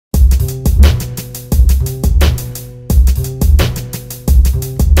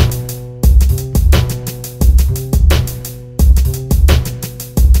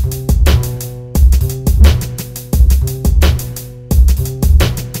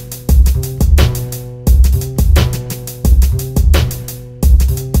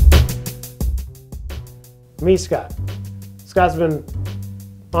Me, Scott. Scott's been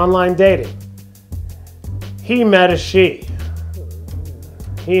online dating. He met a she.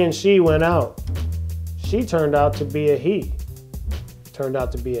 He and she went out. She turned out to be a he. Turned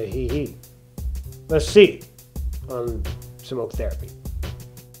out to be a he. Let's see on smoke therapy.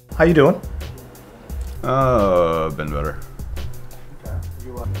 How you doing? Been better. Okay.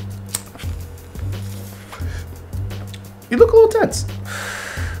 You look a little tense.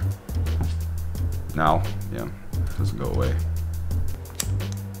 Now, yeah, doesn't go away.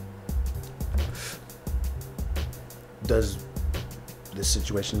 Does this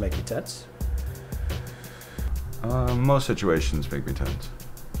situation make you tense? Most situations make me tense.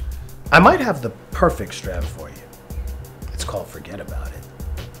 I might have the perfect strap for you. It's called Forget About It.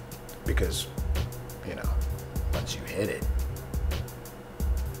 Because, you know, once you hit it,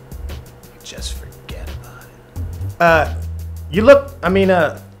 you just forget about it. You look,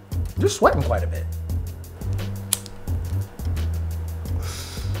 you're sweating quite a bit.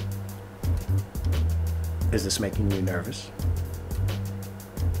 Is this making you nervous?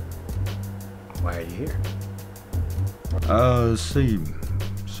 Why are you here? See,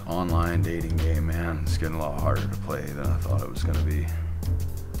 this online dating game, man, it's getting a lot harder to play than I thought it was gonna be.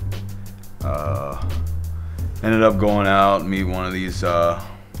 Ended up going out and meet one of these,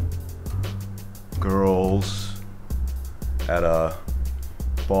 girls at a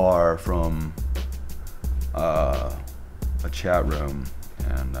bar from, a chat room,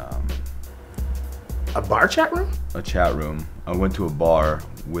 and, A bar chat room? a chat room. I went to a bar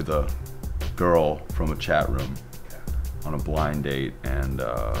with a girl from a chat room on a blind date, and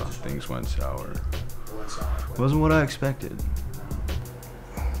things went sour. Wasn't what I expected.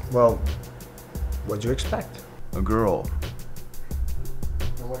 Well, what'd you expect? A girl.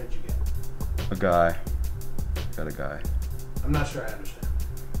 And what did you get? A guy. Got a guy. I'm not sure I understand.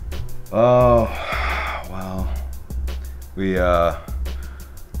 Oh, well. We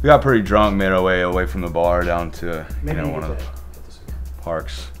got pretty drunk, made our way away from the bar down to, one of the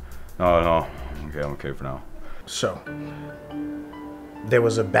parks. No. Okay, I'm okay for now. So, there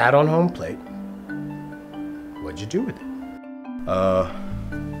was a bat on home plate. What'd you do with it? I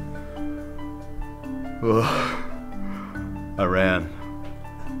ran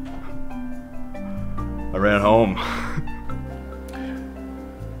home.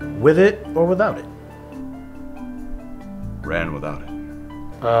 With it or without it? Ran without it.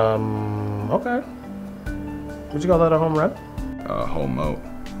 Okay. Would you call that a home run? Homo.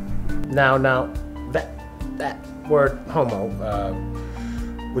 Now, that word homo,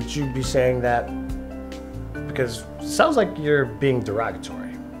 would you be saying that because it sounds like you're being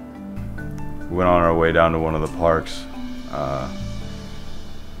derogatory? We went on our way down to one of the parks.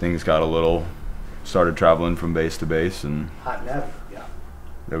 Things got started traveling from base to base, and Hot and heavy, yeah.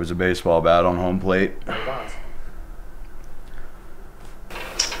 there was a baseball bat on home plate.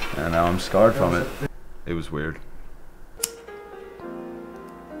 And now I'm scarred from it. It was weird.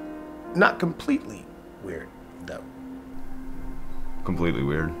 Not completely weird, though. Completely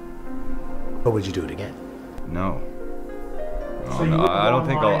weird. But would you do it again? No. So you No, wouldn't I don't go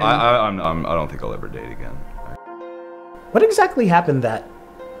think online I don't think I'll ever date again. What exactly happened that...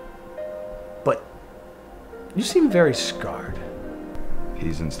 But you seem very scarred.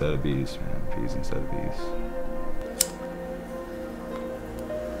 Peas instead of bees, man. Peas instead of bees.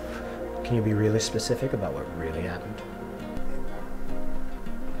 Can you be really specific about what really happened?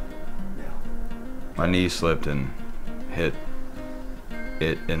 My knee slipped and hit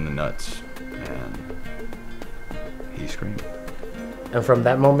it in the nuts, and he screamed. And from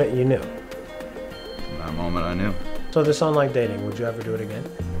that moment, you knew? From that moment, I knew. So this online dating, would you ever do it again?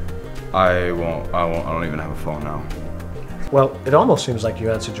 I won't. I don't even have a phone now. Well, it almost seems like you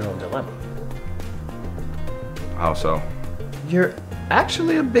answered your own dilemma. How so? You're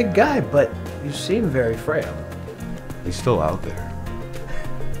actually a big guy, but you seem very frail. He's still out there.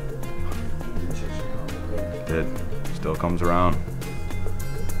 It still comes around.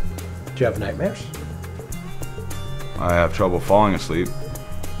 Do you have nightmares? I have trouble falling asleep,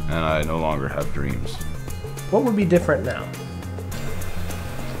 and I no longer have dreams. What would be different now?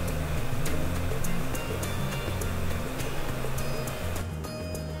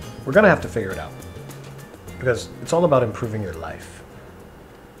 We're gonna have to figure it out. Because it's all about improving your life.